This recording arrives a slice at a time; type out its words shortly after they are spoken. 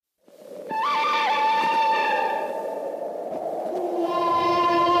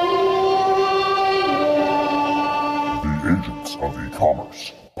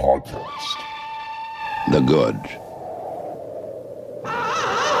The good,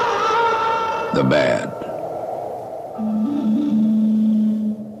 the bad,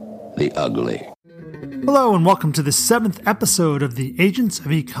 the ugly. Hello and welcome to the 7th episode of the Agents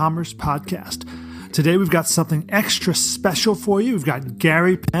of E-Commerce podcast. Today we've got something extra special for you. We've got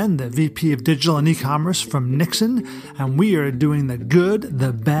Gary Penn, the VP of Digital and E-Commerce from Nixon, and we are doing the good,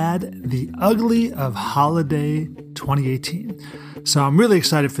 the bad, the ugly of holiday 2018. So I'm really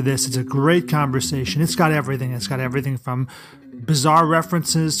excited for this. It's a great conversation. It's got everything. It's got everything from bizarre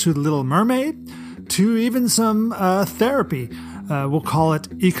references to The Little Mermaid to even some therapy. We'll call it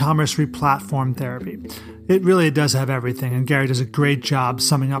e-commerce replatform therapy. It really does have everything, and Gary does a great job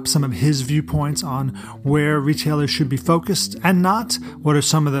summing up some of his viewpoints on where retailers should be focused and not, what are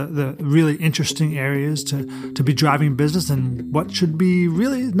some of the really interesting areas to be driving business, and what should be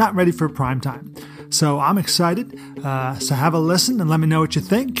really not ready for prime time. So I'm excited, so have a listen and let me know what you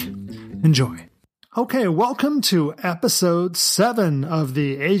think. Enjoy. Okay, welcome to episode 7 of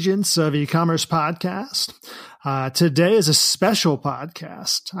the Agents of E-Commerce podcast. Today is a special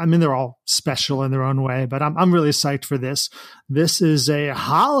podcast. I mean, they're all special in their own way, but I'm really psyched for this. This is a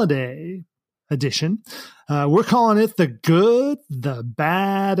holiday edition. We're calling it the good, the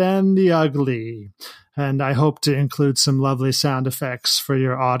bad, and the ugly. And I hope to include some lovely sound effects for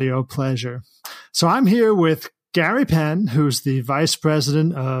your audio pleasure. So I'm here with Gary Penn, who's the Vice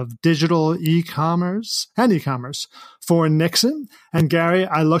President of Digital E-Commerce and E-Commerce for Nixon. And Gary,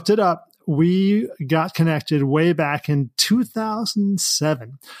 I looked it up. We got connected way back in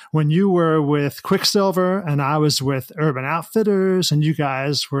 2007 when you were with Quicksilver and I was with Urban Outfitters, and you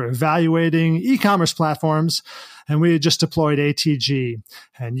guys were evaluating e-commerce platforms, and we had just deployed ATG,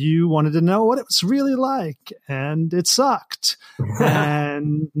 and you wanted to know what it was really like, and it sucked,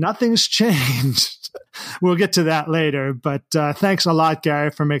 and nothing's changed. We'll get to that later, but thanks a lot, Gary,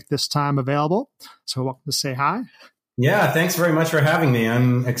 for making this time available. So welcome to say hi. Yeah, thanks very much for having me.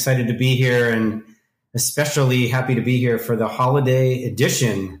 I'm excited to be here, and especially happy to be here for the holiday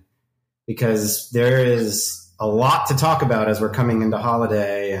edition, because there is a lot to talk about as we're coming into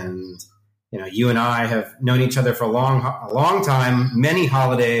holiday. And you and I have known each other for a long time, many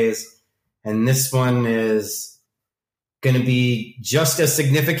holidays, and this one is going to be just as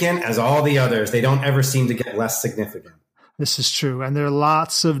significant as all the others. They don't ever seem to get less significant. This is true. And there are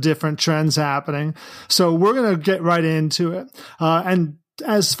lots of different trends happening. So we're going to get right into it. And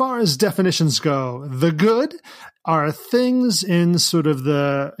as far as definitions go, the good are things in sort of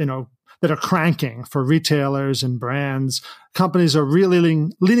the, that are cranking for retailers and brands. Companies are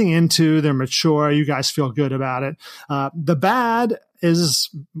really leaning into, they're mature. You guys feel good about it. The bad is,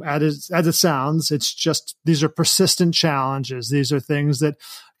 as it sounds, it's just, these are persistent challenges. These are things that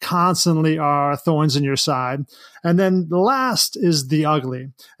constantly are thorns in your side. And then the last is the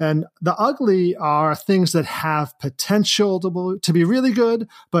ugly. And the ugly are things that have potential to be really good,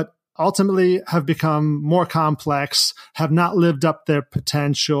 but ultimately have become more complex, have not lived up their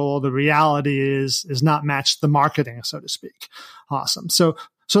potential. The reality is not matched the marketing, so to speak. Awesome. So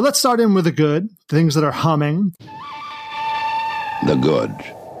let's start in with the good, things that are humming. The good.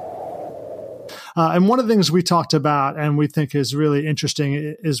 And one of the things we talked about and we think is really interesting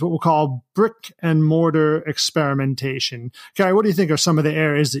is what we'll call brick and mortar experimentation. Gary, what do you think are some of the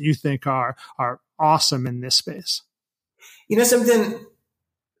areas that you think are awesome in this space? Something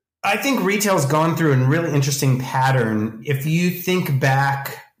I think retail's gone through a really interesting pattern. If you think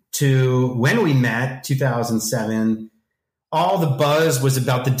back to when we met, 2007, all the buzz was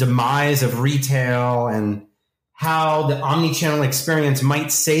about the demise of retail and how the omnichannel experience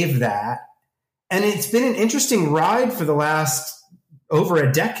might save that. And it's been an interesting ride for the last over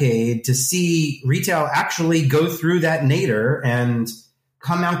a decade to see retail actually go through that nadir and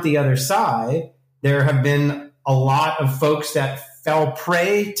come out the other side. There have been a lot of folks that fell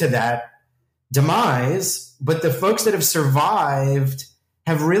prey to that demise, but the folks that have survived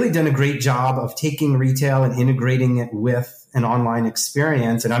have really done a great job of taking retail and integrating it with an online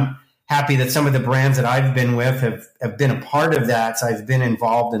experience. And I'm happy that some of the brands that I've been with have been a part of that. So I've been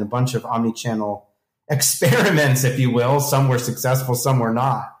involved in a bunch of omnichannel experiments, if you will. Some were successful, some were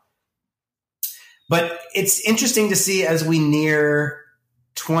not. But it's interesting to see as we near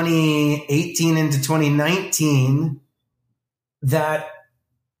 2018 into 2019 that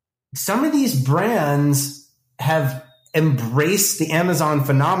some of these brands have embraced the Amazon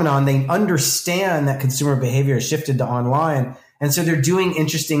phenomenon. They understand that consumer behavior has shifted to online. And so they're doing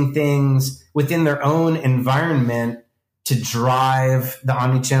interesting things within their own environment to drive the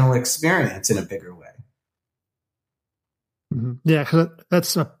omnichannel experience in a bigger way. Mm-hmm. Yeah, because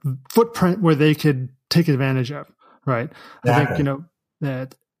that's a footprint where they could take advantage of, right? Exactly. I think,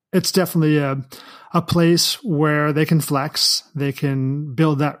 that It's definitely a place where they can flex, they can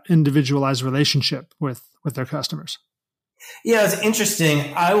build that individualized relationship with their customers. Yeah, it's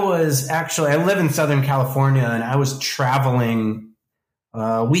interesting. I live in Southern California, and I was traveling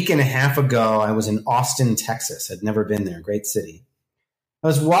a week and a half ago. I was in Austin, Texas. I'd never been there. Great city. I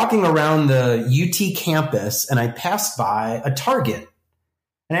was walking around the UT campus, and I passed by a Target.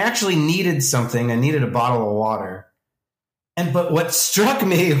 And I actually needed something. I needed a bottle of water. But what struck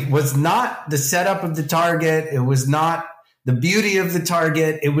me was not the setup of the Target. It was not the beauty of the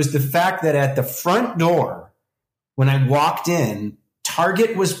Target. It was the fact that at the front door, when I walked in,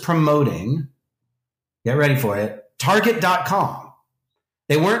 Target was promoting, get ready for it, Target.com.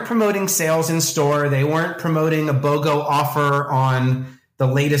 They weren't promoting sales in store. They weren't promoting a BOGO offer on the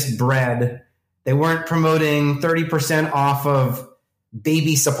latest bread. They weren't promoting 30% off of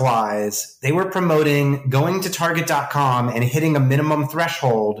baby supplies. They were promoting going to Target.com and hitting a minimum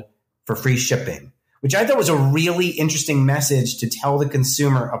threshold for free shipping, which I thought was a really interesting message to tell the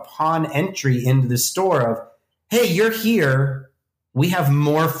consumer upon entry into the store of, hey, you're here. We have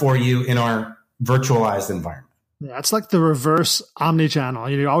more for you in our virtualized environment. Yeah, it's like the reverse omnichannel.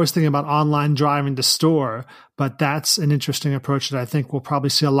 You're always thinking about online driving to store, but that's an interesting approach that I think we'll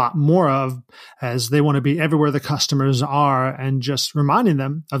probably see a lot more of as they want to be everywhere the customers are and just reminding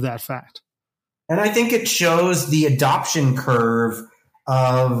them of that fact. And I think it shows the adoption curve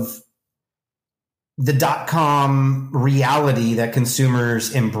of the .com reality that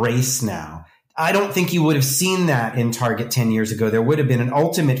consumers embrace now. I don't think you would have seen that in Target 10 years ago. There would have been an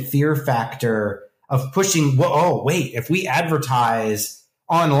ultimate fear factor of pushing, if we advertise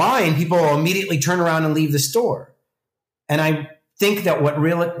online, people will immediately turn around and leave the store. And I think that what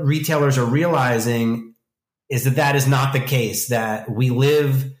retailers are realizing is that is not the case, that we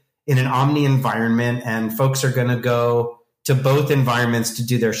live in an omni environment and folks are going to go to both environments to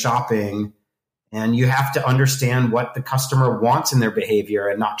do their shopping. And you have to understand what the customer wants in their behavior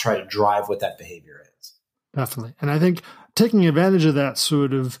and not try to drive what that behavior is. Definitely. And I think taking advantage of that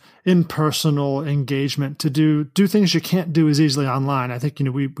sort of impersonal engagement to do things you can't do as easily online. I think,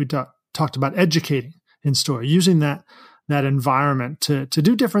 we talked about educating in store, using that environment to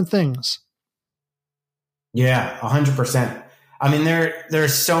do different things. Yeah, 100%. I mean, there are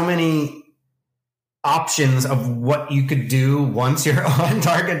so many options of what you could do once you're on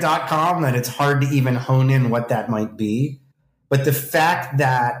Target.com that it's hard to even hone in what that might be. But the fact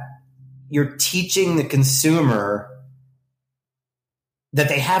that you're teaching the consumer that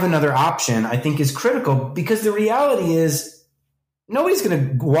they have another option, I think is critical, because the reality is nobody's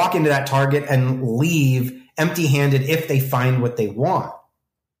going to walk into that Target and leave empty-handed if they find what they want.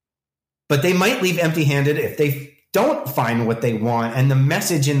 But they might leave empty-handed if they don't find what they want. And the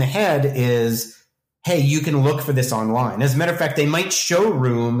message in the head is, hey, you can look for this online. As a matter of fact, they might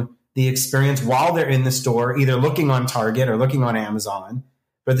showroom the experience while they're in the store, either looking on Target or looking on Amazon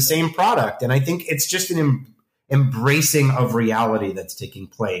for the same product. And I think it's just an embracing of reality that's taking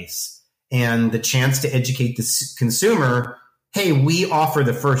place, and the chance to educate the consumer, hey, we offer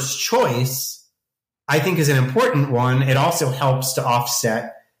the first choice, I think is an important one. It also helps to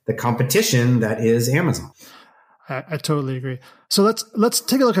offset the competition that is Amazon. I totally agree. So let's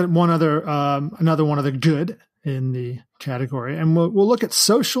take a look at another one of the good in the category, and we'll look at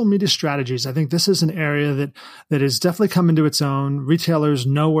social media strategies. I think this is an area that has definitely come into its own. Retailers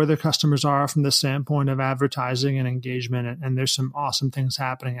know where their customers are from the standpoint of advertising and engagement, and there's some awesome things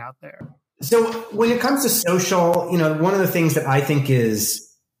happening out there. So when it comes to social, one of the things that I think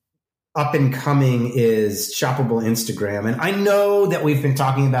is up and coming is shoppable Instagram. And I know that we've been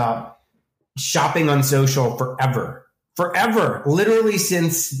talking about shopping on social forever, literally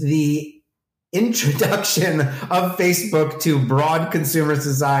since the introduction of Facebook to broad consumer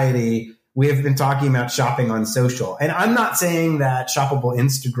society. We have been talking about shopping on social. And I'm not saying that shoppable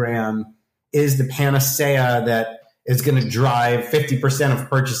Instagram is the panacea that is going to drive 50% of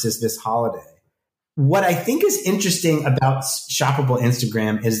purchases this holiday. What I think is interesting about shoppable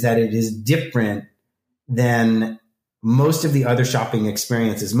Instagram is that it is different than most of the other shopping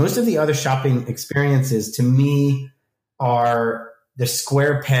experiences. Most of the other shopping experiences, to me, are the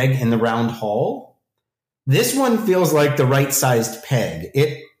square peg in the round hole. This one feels like the right-sized peg.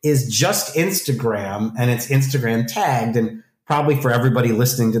 It is just Instagram, and it's Instagram tagged. And probably for everybody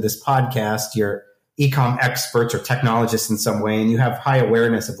listening to this podcast, you're e-com experts or technologists in some way, and you have high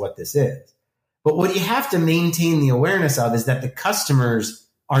awareness of what this is. But what you have to maintain the awareness of is that the customers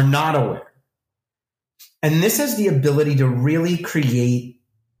are not aware. And this has the ability to really create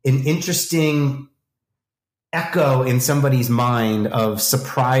an interesting echo in somebody's mind of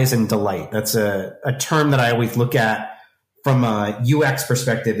surprise and delight. That's a term that I always look at from a UX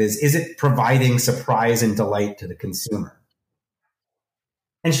perspective is it providing surprise and delight to the consumer?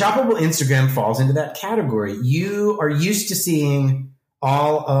 And shoppable Instagram falls into that category. You are used to seeing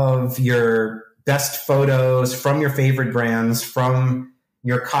all of your best photos from your favorite brands, from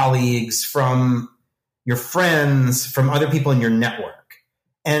your colleagues, from your friends, from other people in your network.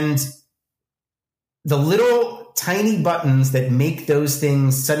 And the little tiny buttons that make those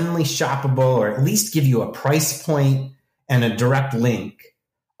things suddenly shoppable, or at least give you a price point and a direct link,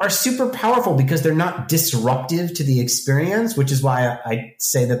 are super powerful because they're not disruptive to the experience, which is why I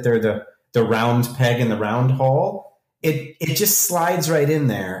say that they're the round peg in the round hole. It just slides right in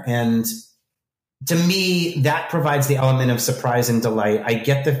there. And to me, that provides the element of surprise and delight. I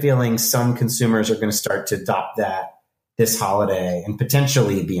get the feeling some consumers are going to start to adopt that this holiday and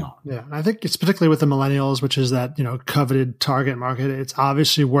potentially beyond. Yeah, I think it's particularly with the millennials, which is that, coveted target market. It's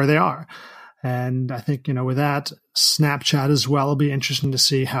obviously where they are. And I think, with that, Snapchat as well will be interesting to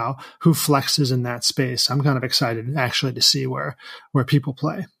see who flexes in that space. I'm kind of excited actually to see where people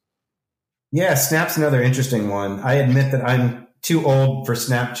play. Yeah, Snap's another interesting one. I admit that I'm too old for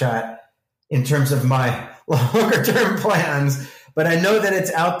Snapchat in terms of my longer term plans, but I know that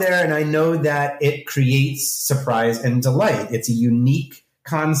it's out there and I know that it creates surprise and delight. It's a unique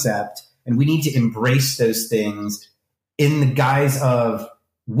concept and we need to embrace those things in the guise of,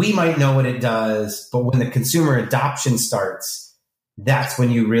 we might know what it does, but when the consumer adoption starts, that's when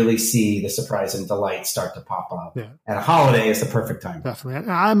you really see the surprise and delight start to pop up. Yeah. And a holiday is the perfect time. Definitely.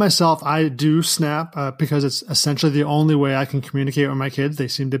 I do Snap because it's essentially the only way I can communicate with my kids. They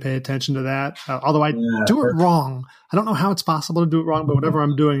seem to pay attention to that. Although I do it wrong. I don't know how it's possible to do it wrong, but whatever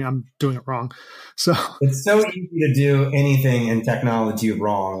I'm doing it wrong. So it's so easy to do anything in technology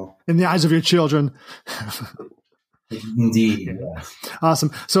wrong. In the eyes of your children. Indeed. Yeah.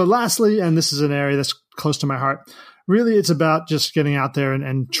 Awesome. So lastly, and this is an area that's close to my heart, really it's about just getting out there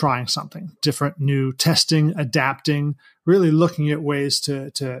and trying something different, new, testing, adapting, really looking at ways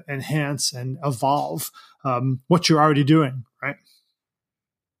to enhance and evolve what you're already doing, right?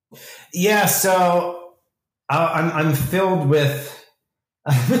 Yeah. So I'm filled with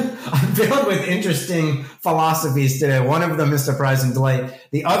interesting philosophies today. One of them is surprise and delight.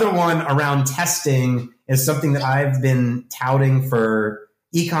 The other one around testing is something that I've been touting for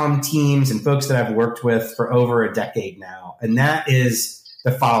e-com teams and folks that I've worked with for over a decade now. And that is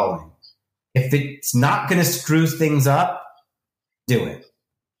the following. If it's not going to screw things up, do it.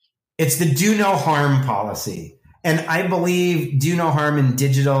 It's the do no harm policy. And I believe do no harm in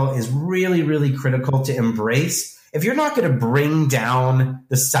digital is really, really critical to embrace. If you're not going to bring down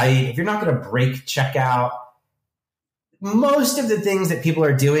the site, if you're not going to break checkout, most of the things that people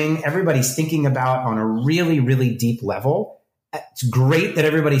are doing, everybody's thinking about on a really, really deep level. It's great that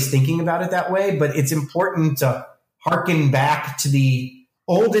everybody's thinking about it that way, but it's important to harken back to the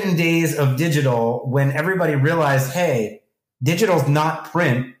olden days of digital when everybody realized, hey, digital's not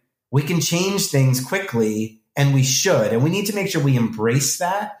print. We can change things quickly, and we should. And we need to make sure we embrace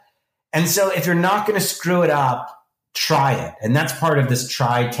that. And so if you're not going to screw it up, try it. And that's part of this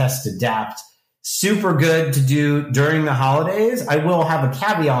try, test, adapt. Super good to do during the holidays. I will have a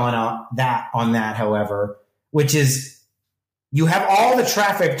caveat on that, however, which is you have all the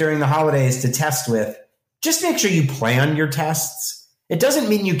traffic during the holidays to test with. Just make sure you plan your tests. It doesn't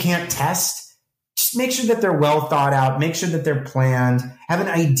mean you can't test. Just make sure that they're well thought out. Make sure that they're planned. Have an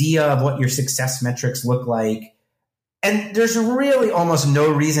idea of what your success metrics look like. And there's really almost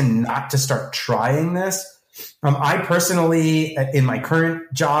no reason not to start trying this. I personally, in my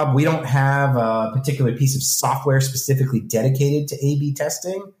current job, we don't have a particular piece of software specifically dedicated to A/B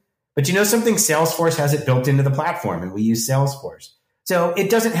testing. But you know something? Salesforce has it built into the platform, and we use Salesforce. So it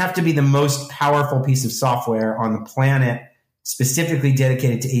doesn't have to be the most powerful piece of software on the planet specifically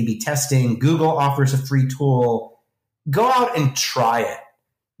dedicated to A/B testing. Google offers a free tool. Go out and try it.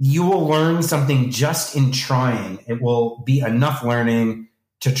 You will learn something just in trying. It will be enough learning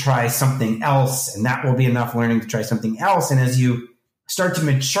to try something else, and that will be enough learning to try something else. And as you start to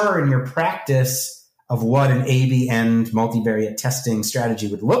mature in your practice of what an A/B and multivariate testing strategy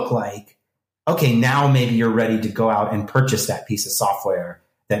would look like, okay, now maybe you're ready to go out and purchase that piece of software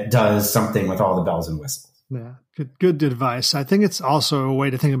that does something with all the bells and whistles. Yeah, good advice. I think it's also a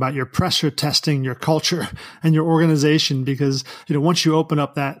way to think about your pressure testing, your culture and your organization, because once you open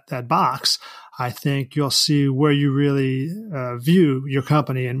up that box, I think you'll see where you really view your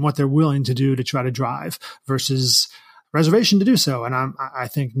company and what they're willing to do to try to drive versus reservation to do so. And I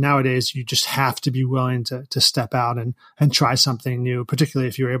think nowadays you just have to be willing to step out and try something new, particularly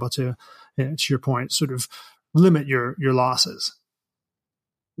if you're able to your point, sort of limit your losses.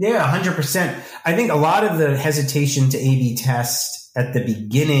 Yeah, 100%. I think a lot of the hesitation to A/B test at the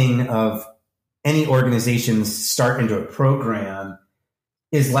beginning of any organization's start into a program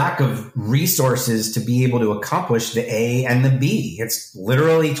is lack of resources to be able to accomplish the A and the B. It's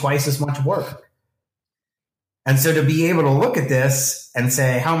literally twice as much work. And so to be able to look at this and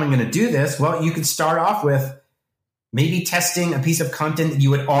say, how am I going to do this? Well, you could start off with maybe testing a piece of content that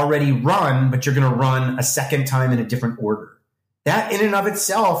you had already run, but you're going to run a second time in a different order. That in and of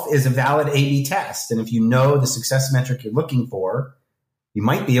itself is a valid A/B test. And if you know the success metric you're looking for, you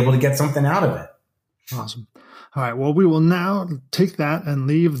might be able to get something out of it. Awesome. All right. Well, we will now take that and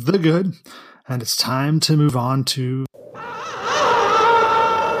leave the good. And it's time to move on to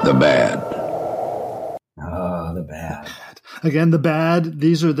The bad. Oh, the bad. Again, the bad.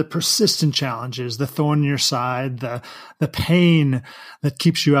 These are the persistent challenges, the thorn in your side, the pain that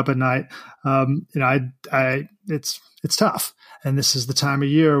keeps you up at night. It's tough. And this is the time of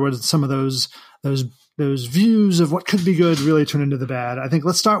year where some of those views of what could be good really turn into the bad. I think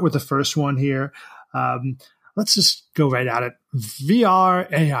let's start with the first one here. Let's just go right at it. VR,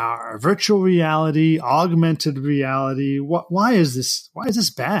 AR, virtual reality, augmented reality. Why is this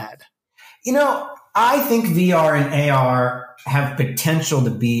bad? I think VR and AR have potential to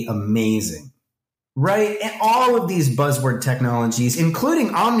be amazing, right? And all of these buzzword technologies,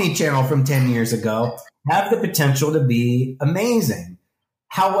 including omnichannel from 10 years ago, have the potential to be amazing.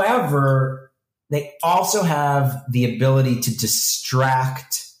 However, they also have the ability to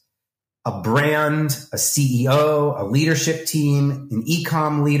distract a brand, a CEO, a leadership team, an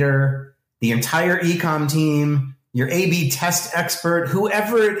e-com leader, the entire e-com team, your A/B test expert,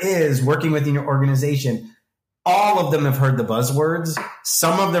 whoever it is working within your organization. All of them have heard the buzzwords.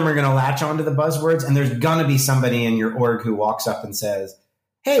 Some of them are going to latch onto the buzzwords, and there's going to be somebody in your org who walks up and says,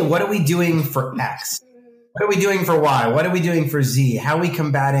 hey, what are we doing for X? What are we doing for Y? What are we doing for Z? How are we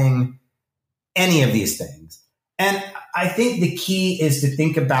combating any of these things? And I think the key is to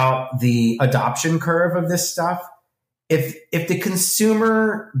think about the adoption curve of this stuff. If the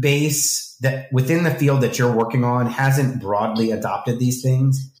consumer base that within the field that you're working on hasn't broadly adopted these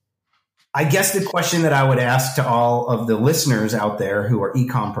things, I guess the question that I would ask to all of the listeners out there who are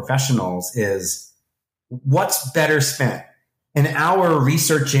e-com professionals is, what's better spent? An hour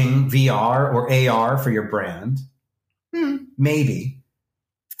researching VR or AR for your brand? Maybe.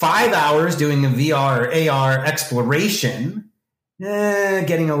 5 hours doing a VR or AR exploration?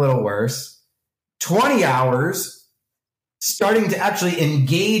 Getting a little worse. 20 hours starting to actually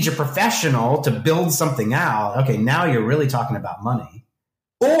engage a professional to build something out. Okay, now you're really talking about money.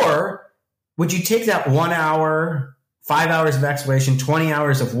 Or would you take that 1 hour, 5 hours of exploration, 20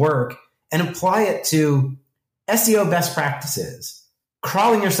 hours of work, and apply it to SEO best practices,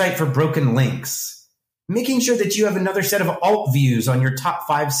 crawling your site for broken links, making sure that you have another set of alt views on your top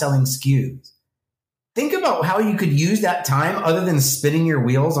 5 selling SKUs? Think about how you could use that time other than spinning your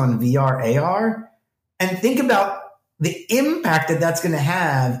wheels on VR, AR, and think about the impact that that's going to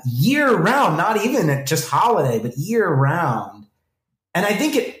have year round, not even at just holiday, but year round. And I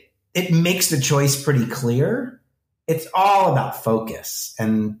think it makes the choice pretty clear. It's all about focus.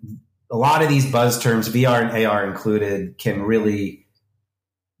 And a lot of these buzz terms, VR and AR included, can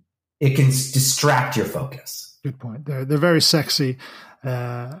distract your focus. Good point. They're very sexy.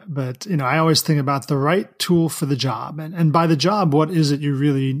 But I always think about the right tool for the job. And by the job, what is it you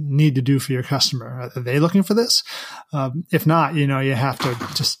really need to do for your customer? Are they looking for this? If not, you have to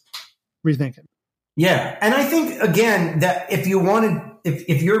just rethink it. Yeah. And I think, again, that if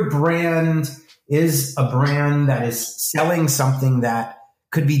your brand is a brand that is selling something that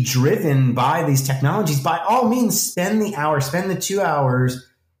could be driven by these technologies, by all means, spend the hour, spend the 2 hours,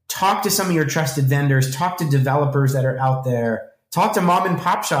 talk to some of your trusted vendors, talk to developers that are out there, talk to mom and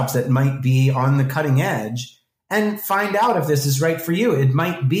pop shops that might be on the cutting edge, and find out if this is right for you. It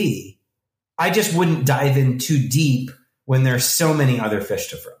might be. I just wouldn't dive in too deep when there's so many other fish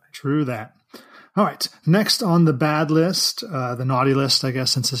to fry. True that. All right. Next on the bad list, the naughty list, I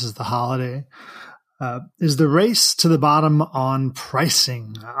guess, since this is the holiday, is the race to the bottom on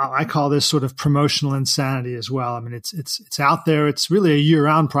pricing. I call this sort of promotional insanity as well. I mean, it's out there. It's really a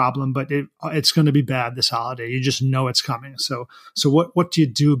year-round problem, but it's going to be bad this holiday. You just know it's coming. So what do you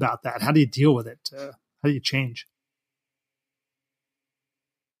do about that? How do you deal with it? How do you change?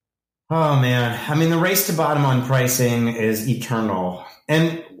 Oh man, I mean, the race to bottom on pricing is eternal.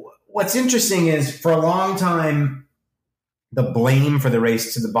 And what's interesting is, for a long time, the blame for the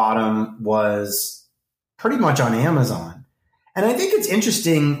race to the bottom was pretty much on Amazon. And I think it's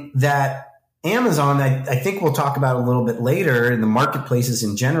interesting that Amazon, I think we'll talk about a little bit later, and the marketplaces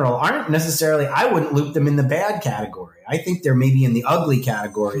in general aren't necessarily, I wouldn't loop them in the bad category. I think they're maybe in the ugly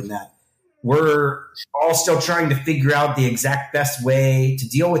category, in that we're all still trying to figure out the exact best way to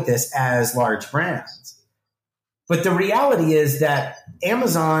deal with this as large brands. But the reality is that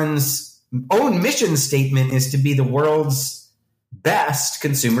Amazon's own mission statement is to be the world's best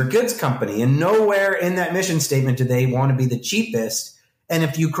consumer goods company. And nowhere in that mission statement do they want to be the cheapest. And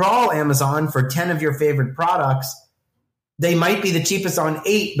if you crawl Amazon for 10 of your favorite products, they might be the cheapest on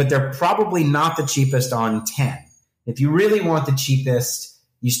 8, but they're probably not the cheapest on 10. If you really want the cheapest,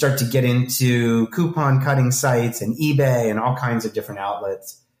 you start to get into coupon cutting sites and eBay and all kinds of different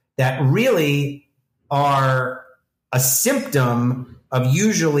outlets that really are a symptom of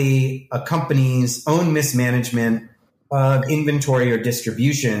usually a company's own mismanagement of inventory or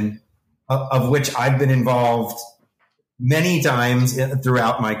distribution, of which I've been involved many times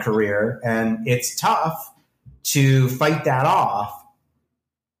throughout my career. And it's tough to fight that off,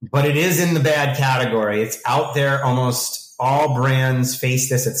 but it is in the bad category. It's out there. Almost all brands face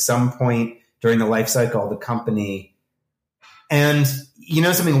this at some point during the life cycle of the company. And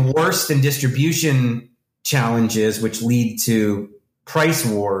something worse than distribution challenges, which lead to price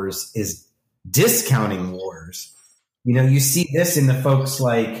wars, is discounting wars. You see this in the folks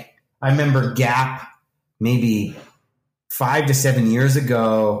like, I remember Gap maybe 5 to 7 years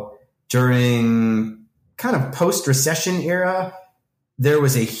ago, during kind of post-recession era, there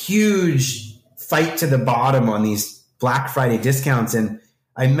was a huge fight to the bottom on these Black Friday discounts. And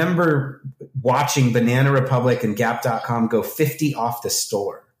I remember watching Banana Republic and Gap.com go 50 off the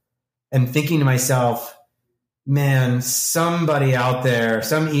store and thinking to myself, man, somebody out there,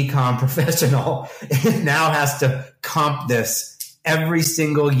 some e-com professional now has to comp this every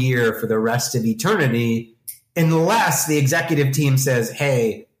single year for the rest of eternity, unless the executive team says,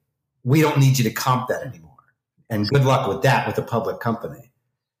 hey, we don't need you to comp that anymore. And good luck with that with a public company.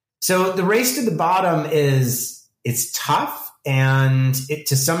 So the race to the bottom it's tough. And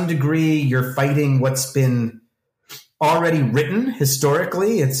to some degree, you're fighting what's been already written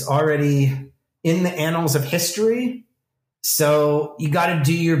historically. It's already in the annals of history. So you got to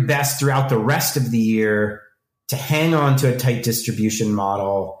do your best throughout the rest of the year to hang on to a tight distribution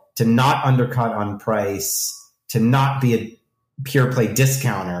model, to not undercut on price, to not be a pure play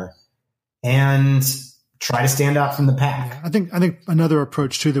discounter, and try to stand out from the pack. Yeah, I think another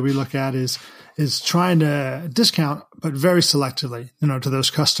approach too that we look at is trying to discount, but very selectively, to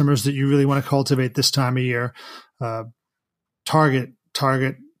those customers that you really want to cultivate this time of year. Target.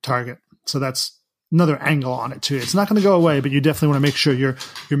 So that's another angle on it too. It's not going to go away, but you definitely want to make sure you're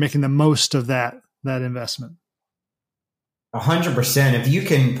making the most of that investment. 100%. If you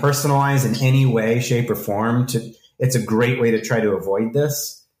can personalize in any way, shape, or form, it's a great way to try to avoid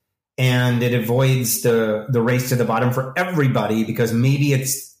this. And it avoids the race to the bottom for everybody, because maybe it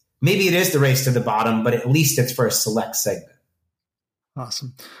is the race to the bottom, but at least it's for a select segment.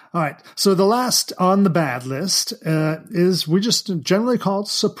 Awesome. All right. So the last on the bad list is, we just generally call it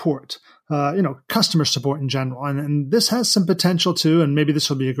support. Customer support in general. And this has some potential too, and maybe this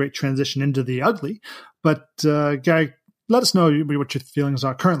will be a great transition into the ugly. But Gary, let us know what your feelings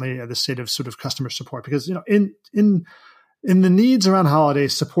are currently at the state of sort of customer support, because in the needs around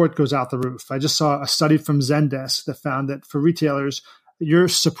holidays, support goes out the roof. I just saw a study from Zendesk that found that for retailers, your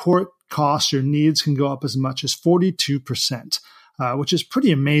support costs, your needs can go up as much as 42%. Which is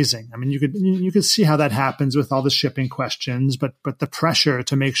pretty amazing. I mean, you could see how that happens with all the shipping questions, but the pressure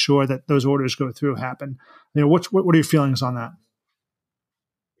to make sure that those orders go through happen. What are your feelings on that?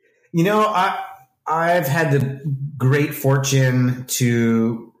 I've had the great fortune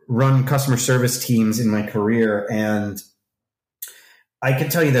to run customer service teams in my career, and I can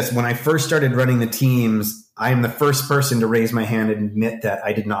tell you this: when I first started running the teams, I am the first person to raise my hand and admit that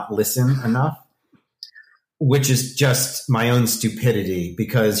I did not listen enough. Which is just my own stupidity,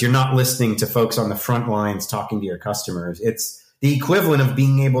 because you're not listening to folks on the front lines talking to your customers. It's the equivalent of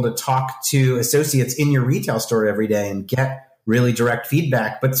being able to talk to associates in your retail store every day and get really direct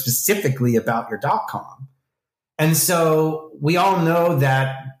feedback, but specifically about your .com. And so we all know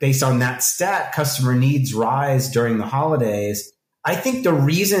that based on that stat, customer needs rise during the holidays. I think the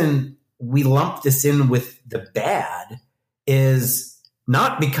reason we lump this in with the bad is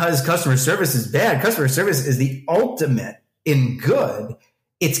not because customer service is bad. Customer service is the ultimate in good.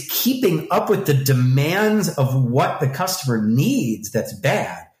 It's keeping up with the demands of what the customer needs that's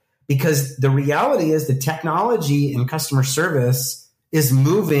bad. Because the reality is the technology in customer service is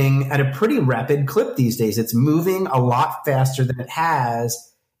moving at a pretty rapid clip these days. It's moving a lot faster than it has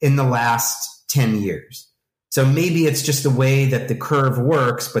in the last 10 years. So maybe it's just the way that the curve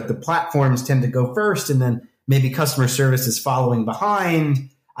works, but the platforms tend to go first and then maybe customer service is following behind.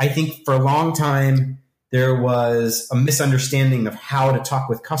 I think for a long time, there was a misunderstanding of how to talk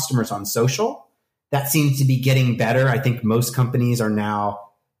with customers on social. That seems to be getting better. I think most companies are now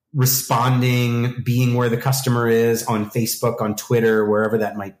responding, being where the customer is on Facebook, on Twitter, wherever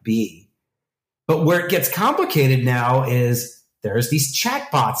that might be. But where it gets complicated now is there's these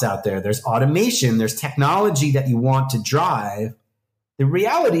chatbots out there. There's automation. There's technology that you want to drive. The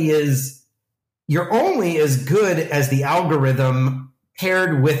reality is you're only as good as the algorithm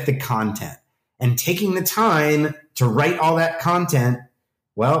paired with the content. And taking the time to write all that content,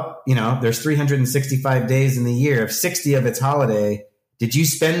 well, there's 365 days in the year. If 60 of it's holiday, did you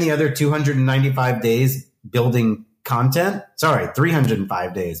spend the other 295 days building content? Sorry,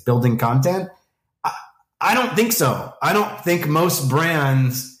 305 days building content? I don't think so. I don't think most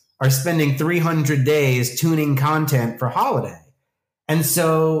brands are spending 300 days tuning content for holiday. And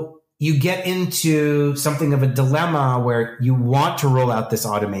so you get into something of a dilemma where you want to roll out this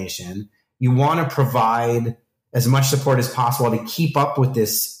automation. You want to provide as much support as possible to keep up with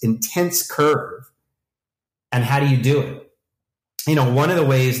this intense curve. And how do you do it? One of the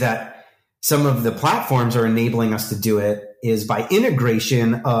ways that some of the platforms are enabling us to do it is by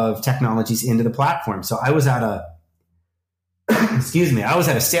integration of technologies into the platform. So I was at a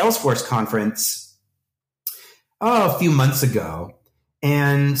Salesforce conference a few months ago,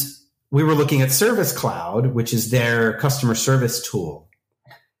 and we were looking at Service Cloud, which is their customer service tool.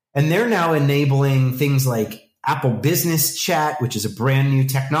 And they're now enabling things like Apple Business Chat, which is a brand new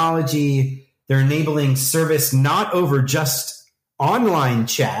technology. They're enabling service not over just online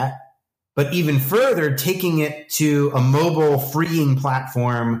chat, but even further, taking it to a mobile freeing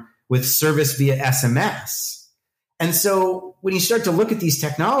platform with service via SMS. And so when you start to look at these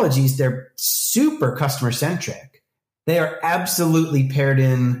technologies, they're super customer centric. They are absolutely paired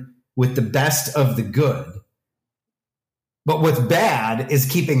in with the best of the good. But what's bad is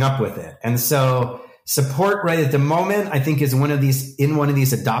keeping up with it. And so support right at the moment, I think, is one of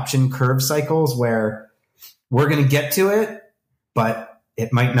these adoption curve cycles where we're going to get to it, but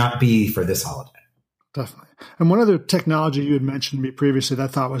it might not be for this holiday. Definitely. And one other technology you had mentioned to me previously that I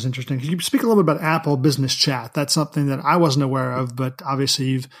thought was interesting. Can you speak a little bit about Apple Business Chat? That's something that I wasn't aware of, but obviously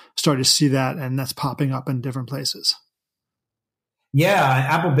you've started to see that, and that's popping up in different places. Yeah,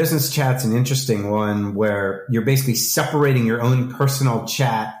 Apple Business Chat's an interesting one where you're basically separating your own personal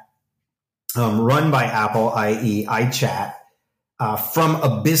chat run by Apple, i.e. iChat, from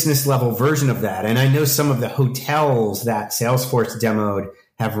a business level version of that. And I know some of the hotels that Salesforce demoed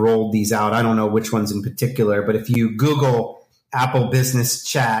have rolled these out. I don't know which ones in particular, but if you Google Apple Business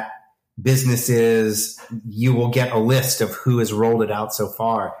Chat businesses, you will get a list of who has rolled it out so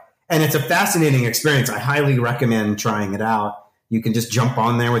far. And it's a fascinating experience. I highly recommend trying it out. You can just jump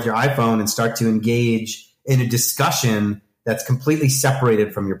on there with your iPhone and start to engage in a discussion that's completely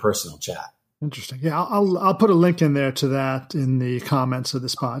separated from your personal chat. Interesting. Yeah, I'll put a link in there to that in the comments of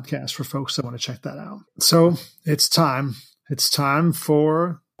this podcast for folks that want to check that out. So it's time. It's time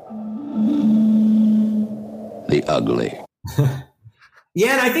for The ugly.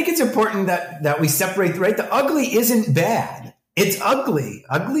 Yeah, and I think it's important that we separate, right? The ugly isn't bad. It's ugly.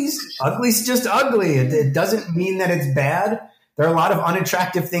 Ugly's just ugly. It doesn't mean that it's bad. There are a lot of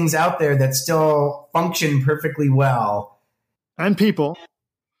unattractive things out there that still function perfectly well. And people.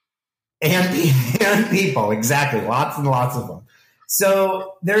 And people, exactly. Lots and lots of them.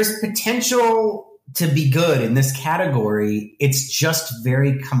 So there's potential to be good in this category. It's just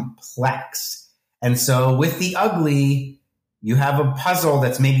very complex. And so with the ugly, you have a puzzle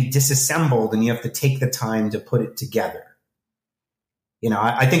that's maybe disassembled and you have to take the time to put it together.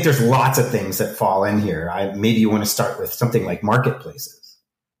 I think there's lots of things that fall in here. Maybe you want to start with something like marketplaces.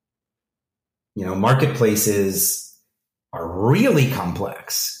 Marketplaces are really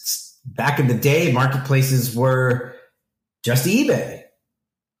complex. Back in the day, marketplaces were just eBay.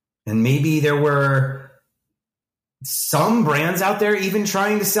 And maybe there were some brands out there even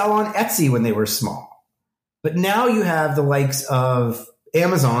trying to sell on Etsy when they were small. But now you have the likes of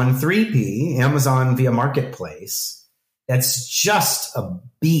Amazon 3P, Amazon via Marketplace. That's just a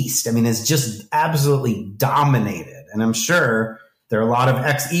beast. I mean, it's just absolutely dominated. And I'm sure there are a lot of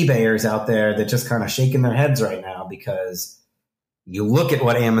ex-eBayers out there that just kind of shaking their heads right now because you look at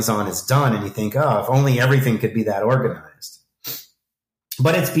what Amazon has done and you think, oh, if only everything could be that organized.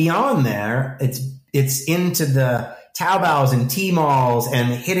 But it's beyond there. It's into the Taobaos and Tmals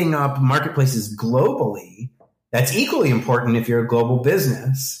and hitting up marketplaces globally. That's equally important if you're a global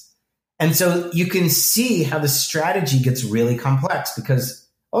business. And so you can see how the strategy gets really complex because,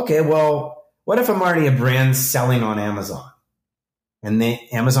 okay, well, what if I'm already a brand selling on Amazon? And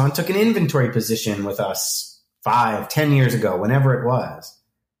Amazon took an inventory position with us 5, 10 years ago, whenever it was.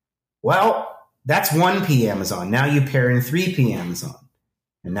 Well, that's 1P Amazon. Now you pair in 3P Amazon.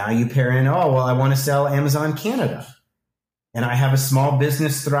 And now you pair in, I want to sell Amazon Canada. And I have a small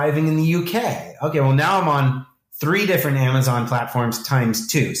business thriving in the UK. Okay, well, now I'm on 3 different Amazon platforms times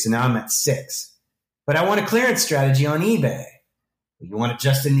 2. So now I'm at 6. But I want a clearance strategy on eBay. You want it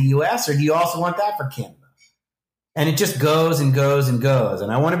just in the US, or do you also want that for Canada? And it just goes and goes and goes.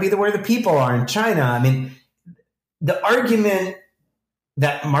 And I want to be where the people are in China. I mean, the argument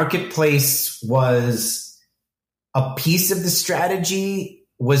that marketplace was a piece of the strategy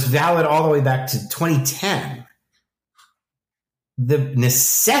was valid all the way back to 2010. The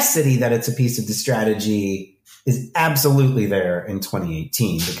necessity that it's a piece of the strategy is absolutely there in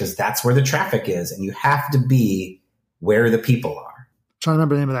 2018, because that's where the traffic is, and you have to be where the people are. I'm trying to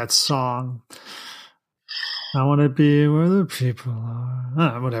remember the name of that song. I want to be where the people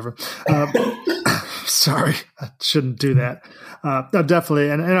are. Whatever. Sorry, I shouldn't do that. No, definitely.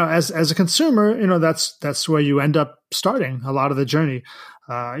 And as a consumer, that's where you end up starting a lot of the journey.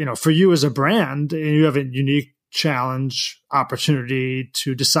 For you as a brand, you have a unique challenge opportunity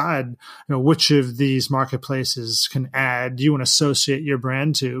to decide, which of these marketplaces can add you and associate your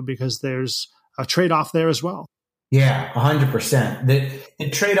brand to, because there's a trade-off there as well. Yeah, 100%. The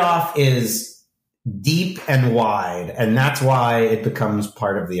trade-off is deep and wide, and that's why it becomes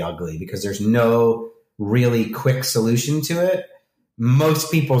part of the ugly, because there's no really quick solution to it.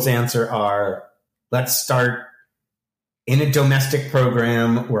 Most people's answer are, let's start in a domestic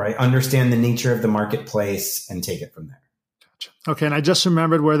program where I understand the nature of the marketplace and take it from there. Gotcha. Okay, and I just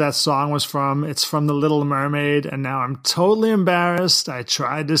remembered where that song was from. It's from The Little Mermaid, and now I'm totally embarrassed. I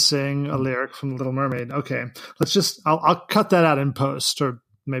tried to sing a lyric from The Little Mermaid. Okay, I'll cut that out in post, or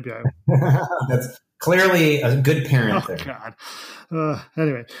maybe I... That's clearly a good parent there. God.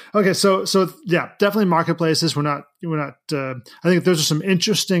 Anyway. Okay. So yeah, definitely marketplaces. We're not, I think those are some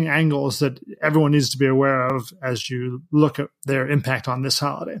interesting angles that everyone needs to be aware of as you look at their impact on this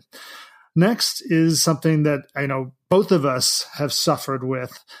holiday. Next is something that I know both of us have suffered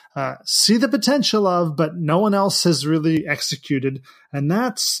with, see the potential of, but no one else has really executed. And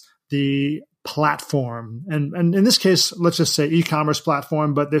that's the platform. And in this case, let's just say e-commerce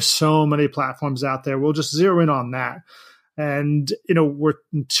platform, but there's so many platforms out there. We'll just zero in on that. And, we're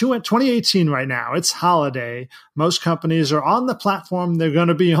in 2018 right now. It's holiday. Most companies are on the platform they're going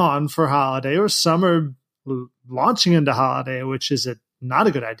to be on for holiday, or some are launching into holiday, which is not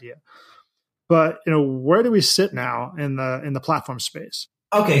a good idea. But, where do we sit now in the platform space?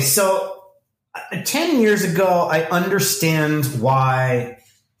 Okay. So 10 years ago, I understand why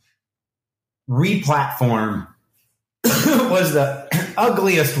replatform was the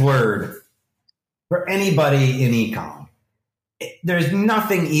ugliest word for anybody in e-com. There's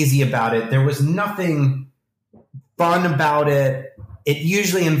nothing easy about it. There was nothing fun about it. It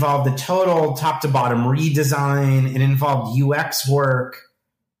usually involved a total top to bottom redesign. It involved UX work.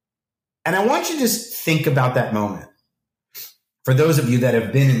 And I want you to just think about that moment. For those of you that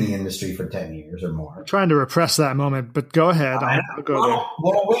have been in the industry for 10 years or more. I'm trying to repress that moment, but go ahead. I'll go there.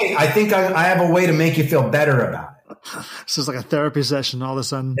 Well, wait. I think I have a way to make you feel better about it. This is like a therapy session all of a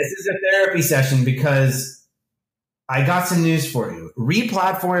sudden. This is a therapy session because I got some news for you.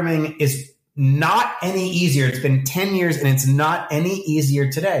 Replatforming is not any easier. It's been 10 years and it's not any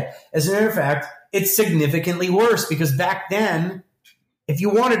easier today. As a matter of fact, it's significantly worse, because back then, if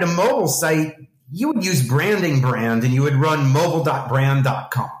you wanted a mobile site, you would use brand and you would run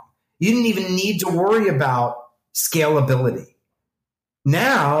mobile.brand.com. You didn't even need to worry about scalability.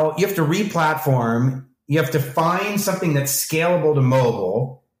 Now you have to replatform. You have to find something that's scalable to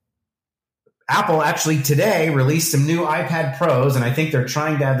mobile. Apple actually today released some new iPad Pros, and I think they're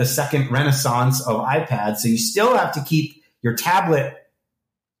trying to have the second renaissance of iPads. So you still have to keep your tablet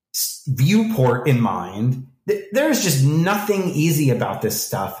viewport in mind. There's just nothing easy about this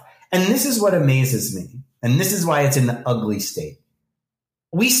stuff. And this is what amazes me. And this is why it's in the ugly state.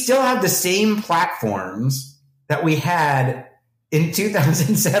 We still have the same platforms that we had in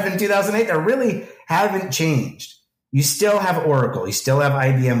 2007, 2008 that really haven't changed. You still have Oracle. You still have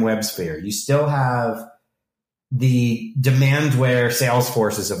IBM WebSphere. You still have the Demandware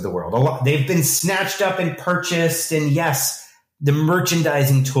Salesforces of the world. They've been snatched up and purchased. And yes, the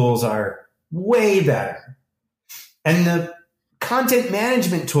merchandising tools are way better. And the content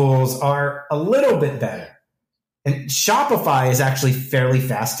management tools are a little bit better. And Shopify is actually fairly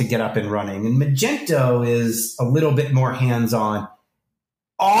fast to get up and running. And Magento is a little bit more hands-on.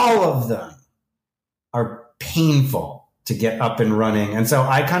 All of them are painful to get up and running. And so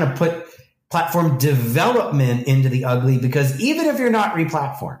I kind of put platform development into the ugly, because even if you're not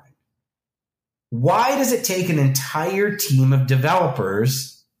replatforming, why does it take an entire team of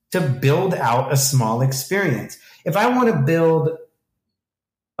developers to build out a small experience? If I want to build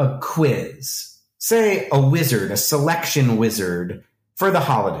a quiz, say a wizard, a selection wizard for the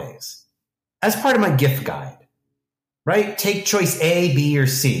holidays, as part of my gift guide, right? Take choice A, B, or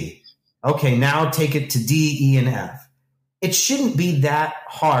C. Okay, now take it to D, E, and F. It shouldn't be that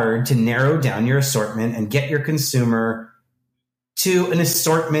hard to narrow down your assortment and get your consumer to an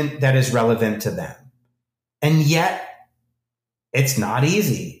assortment that is relevant to them. And yet, it's not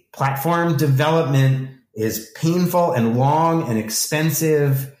easy. Platform development is painful and long and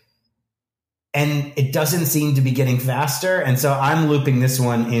expensive, and it doesn't seem to be getting faster. And so I'm looping this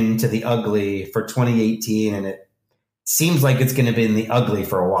one into the ugly for 2018, and it seems like it's going to be in the ugly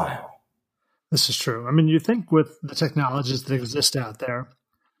for a while. This is true. I mean, you think with the technologies that exist out there,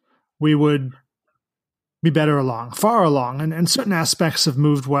 we would be better along, far along, and certain aspects have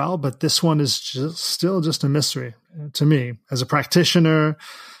moved well, but this one is still just a mystery to me as a practitioner.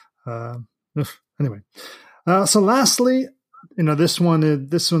 Anyway, so lastly,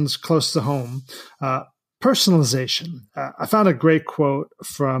 this one's close to home. Personalization. I found a great quote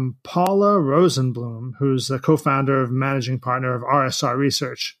from Paula Rosenblum, who's the co-founder and managing partner of RSR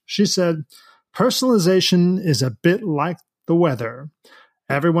Research. She said, "Personalization is a bit like the weather.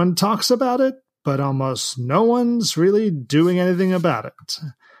 Everyone talks about it, but almost no one's really doing anything about it."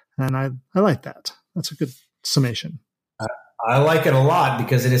 And I like that. That's a good summation. I like it a lot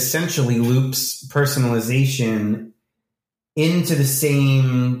because it essentially loops personalization into the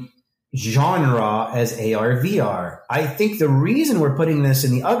same genre as AR, VR. I think the reason we're putting this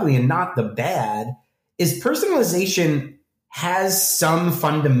in the ugly and not the bad is personalization has some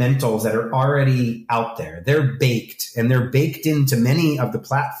fundamentals that are already out there. They're baked, and they're baked into many of the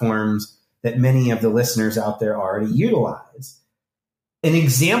platforms that many of the listeners out there already utilize. An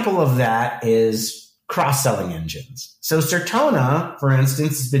example of that is cross-selling engines. So Certona, for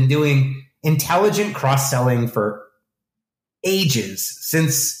instance, has been doing intelligent cross-selling for ages,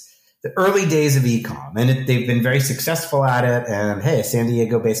 since the early days of e-com. And they've been very successful at it. And hey, a San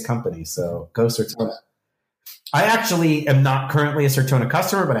Diego-based company, so go Certona. I actually am not currently a Certona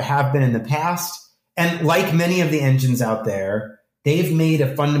customer, but I have been in the past. And like many of the engines out there, they've made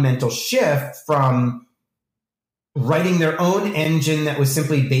a fundamental shift from writing their own engine that was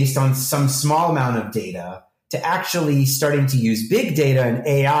simply based on some small amount of data to actually starting to use big data and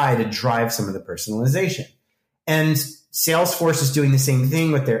AI to drive some of the personalization. And Salesforce is doing the same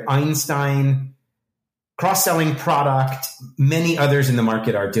thing with their Einstein cross-selling product. Many others in the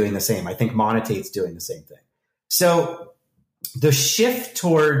market are doing the same. I think Monitate's doing the same thing. So the shift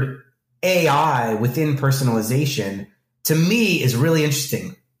toward AI within personalization, to me, is really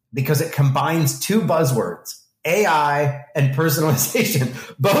interesting because it combines two buzzwords, AI and personalization,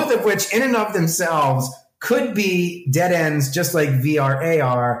 both of which in and of themselves could be dead ends, just like VR,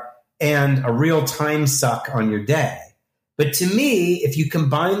 AR, and a real time suck on your day. But to me, if you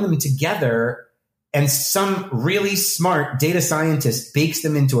combine them together and some really smart data scientist bakes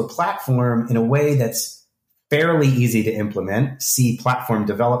them into a platform in a way that's fairly easy to implement, see platform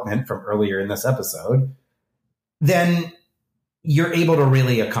development from earlier in this episode, then you're able to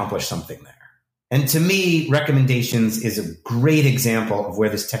really accomplish something there. And to me, recommendations is a great example of where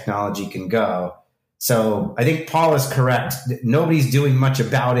this technology can go. So I think Paul is correct. Nobody's doing much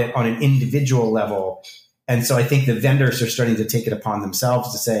about it on an individual level. And so I think the vendors are starting to take it upon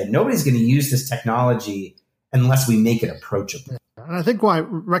themselves to say, nobody's going to use this technology unless we make it approachable. And I think why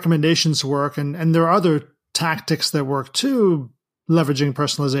recommendations work, and there are other tactics that work too, leveraging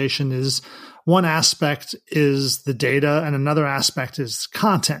personalization, is one aspect is the data and another aspect is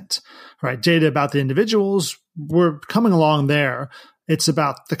content, right? Data about the individuals, we're coming along there. It's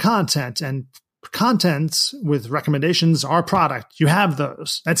about the content, and content with recommendations are product. You have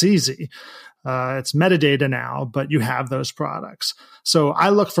those. That's easy. It's metadata now, but you have those products. So I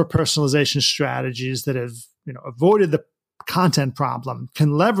look for personalization strategies that have, avoided the content problem,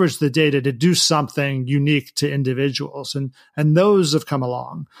 can leverage the data to do something unique to individuals. And those have come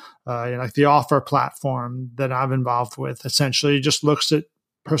along. Like the offer platform that I'm involved with essentially just looks at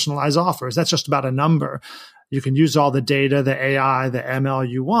personalized offers. That's just about a number. You can use all the data, the AI, the ML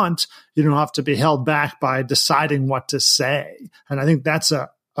you want. You don't have to be held back by deciding what to say. And I think that's a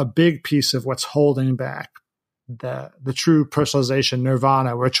big piece of what's holding back the true personalization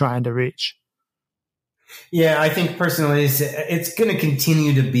nirvana we're trying to reach. Yeah, I think personally it's going to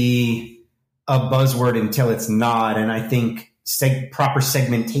continue to be a buzzword until it's not. And I think proper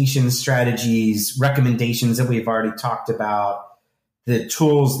segmentation strategies, recommendations that we've already talked about, the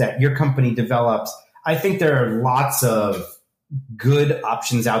tools that your company develops. I think there are lots of good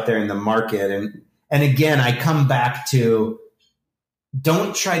options out there in the market. And again, I come back to,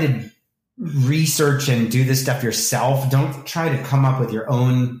 don't try to research and do this stuff yourself. Don't try to come up with your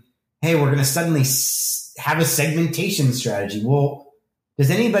own, hey, we're going to suddenly have a segmentation strategy. Well, does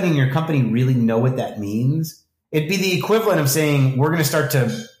anybody in your company really know what that means? It'd be the equivalent of saying, we're going to start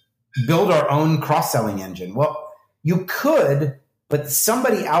to build our own cross-selling engine. Well, you could, but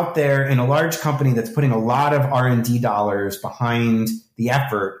somebody out there in a large company that's putting a lot of R&D dollars behind the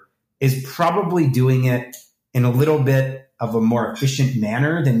effort is probably doing it in a little bit of a more efficient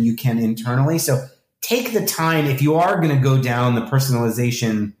manner than you can internally. So take the time, if you are going to go down the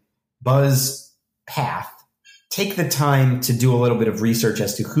personalization buzz path, take the time to do a little bit of research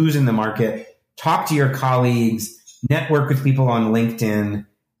as to who's in the market, talk to your colleagues, network with people on LinkedIn,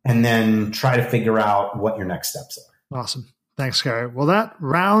 and then try to figure out what your next steps are. Awesome. Thanks, Gary. Well, that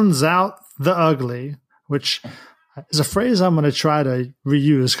rounds out the ugly, which is a phrase I'm going to try to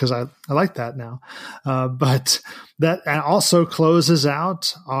reuse because I like that now. But that also closes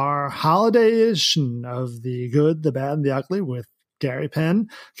out our holiday edition of The Good, the Bad, and the Ugly with Gary Penn.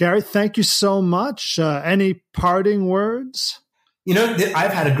 Gary, thank you so much. Any parting words?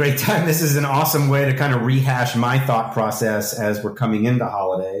 I've had a great time. This is an awesome way to kind of rehash my thought process as we're coming into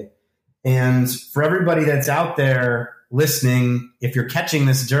holiday. And for everybody that's out there listening, if you're catching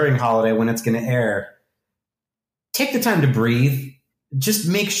this during holiday when it's going to air, take the time to breathe. Just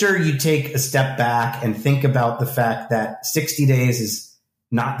make sure you take a step back and think about the fact that 60 days is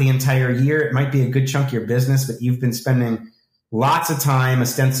not the entire year. It might be a good chunk of your business, but you've been spending lots of time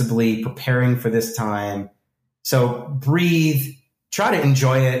ostensibly preparing for this time. So breathe. Try to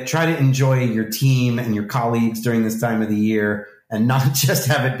enjoy it. Try to enjoy your team and your colleagues during this time of the year and not just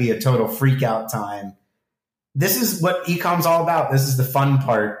have it be a total freak out time. This is what e-com's all about. This is the fun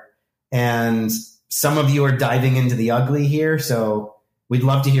part. And some of you are diving into the ugly here. So we'd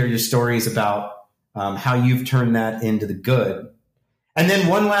love to hear your stories about how you've turned that into the good. And then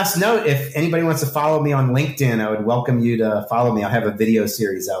one last note, if anybody wants to follow me on LinkedIn, I would welcome you to follow me. I have a video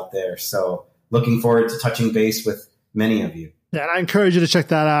series out there. So looking forward to touching base with many of you. Yeah, and I encourage you to check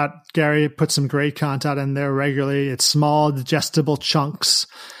that out. Gary put some great content in there regularly. It's small, digestible chunks.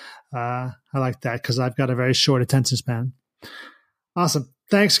 I like that because I've got a very short attention span. Awesome.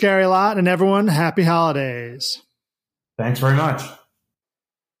 Thanks, Gary, a lot. And everyone, happy holidays. Thanks very much.